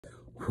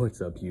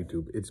What's up,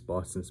 YouTube? It's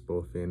Boston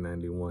Sport Fan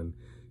 91.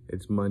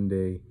 It's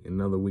Monday.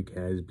 Another week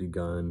has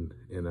begun,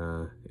 and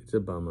it's a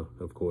bummer,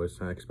 of course,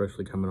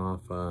 especially coming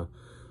off what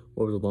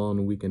was a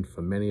long weekend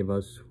for many of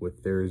us,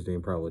 with Thursday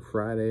and probably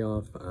Friday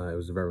off. It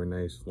was a very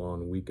nice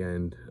long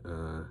weekend.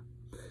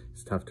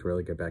 It's tough to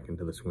really get back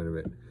into the swing of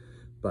it,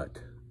 but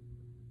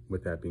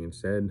with that being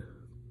said,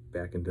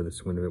 back into the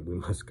swing of it we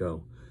must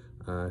go.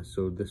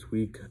 So this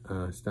week,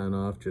 starting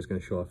off, just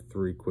going to show off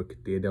 3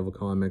 quick Daredevil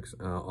comics.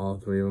 All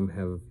 3 of them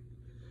have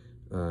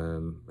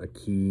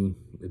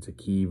it's a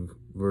key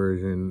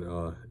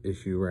version,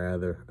 issue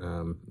rather.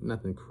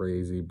 Nothing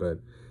crazy, but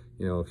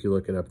you know, if you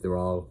look it up, they're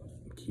all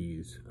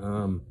keys.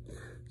 So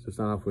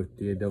starting off with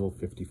Daredevil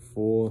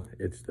 54,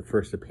 it's the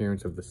first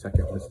appearance of the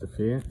second Mr.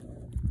 Fear,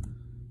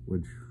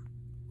 which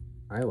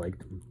I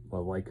liked.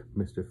 Well, like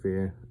Mr.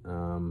 Fear.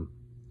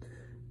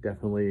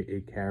 Definitely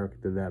a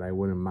character that I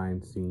wouldn't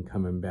mind seeing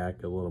coming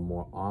back a little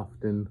more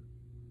often.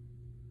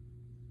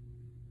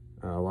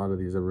 A lot of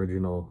these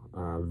original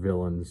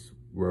villains,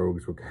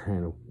 rogues, were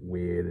kind of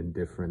weird and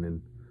different,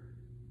 and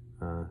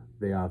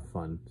they are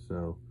fun.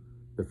 So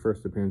the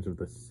first appearance of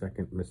the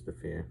second Mr.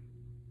 Fear.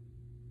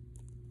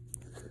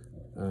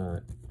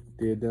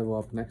 Daredevil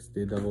up next,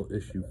 Daredevil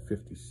issue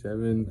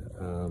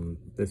 57.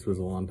 This was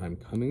a long time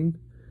coming,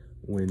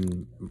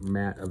 when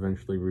Matt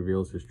eventually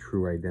reveals his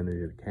true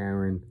identity to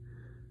Karen.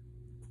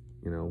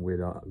 You know, we'd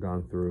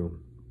gone through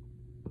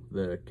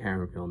the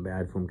Karen feeling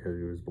bad for him because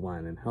he was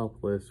blind and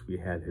helpless. We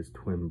had his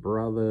twin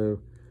brother.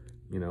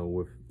 You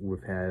know,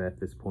 we've had at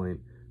this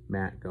point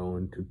Matt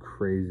going to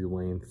crazy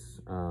lengths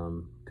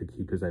to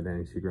keep his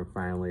identity secret.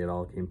 Finally, it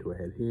all came to a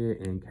head here,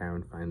 and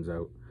Karen finds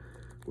out,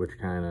 which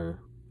kind of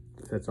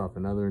sets off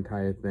another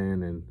entire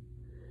thing. And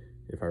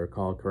if I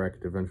recall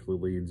correct, eventually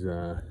leads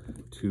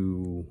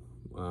to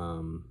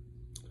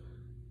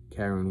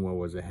Karen, what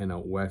was it, heading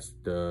out west,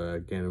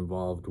 getting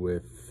involved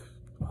with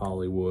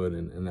Hollywood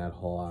and that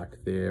whole arc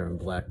there, and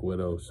Black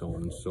Widow, so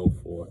on and so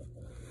forth.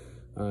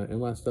 And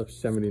last up,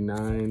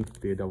 79,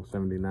 Daredevil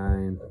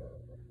 79.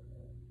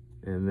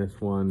 And this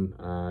one,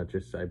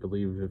 just, I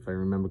believe, if I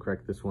remember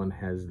correct, this one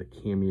has the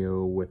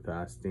cameo with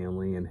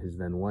Stanley and his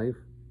then wife.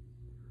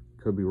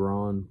 Could be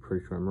wrong,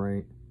 pretty sure I'm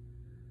right.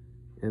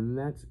 And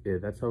that's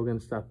it. That's how we're going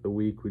to start the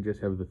week. We just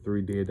have the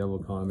 3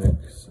 Daredevil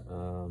comics,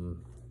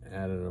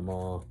 added them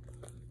all,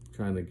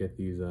 trying to get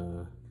these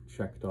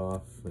checked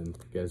off and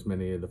get as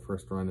many of the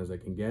first run as I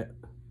can get.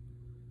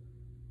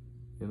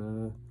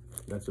 And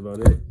that's about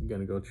it. I'm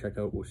gonna go check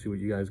out, we'll see what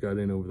you guys got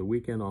in over the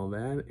weekend, all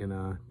that, and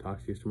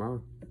talk to you tomorrow.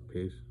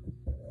 Peace.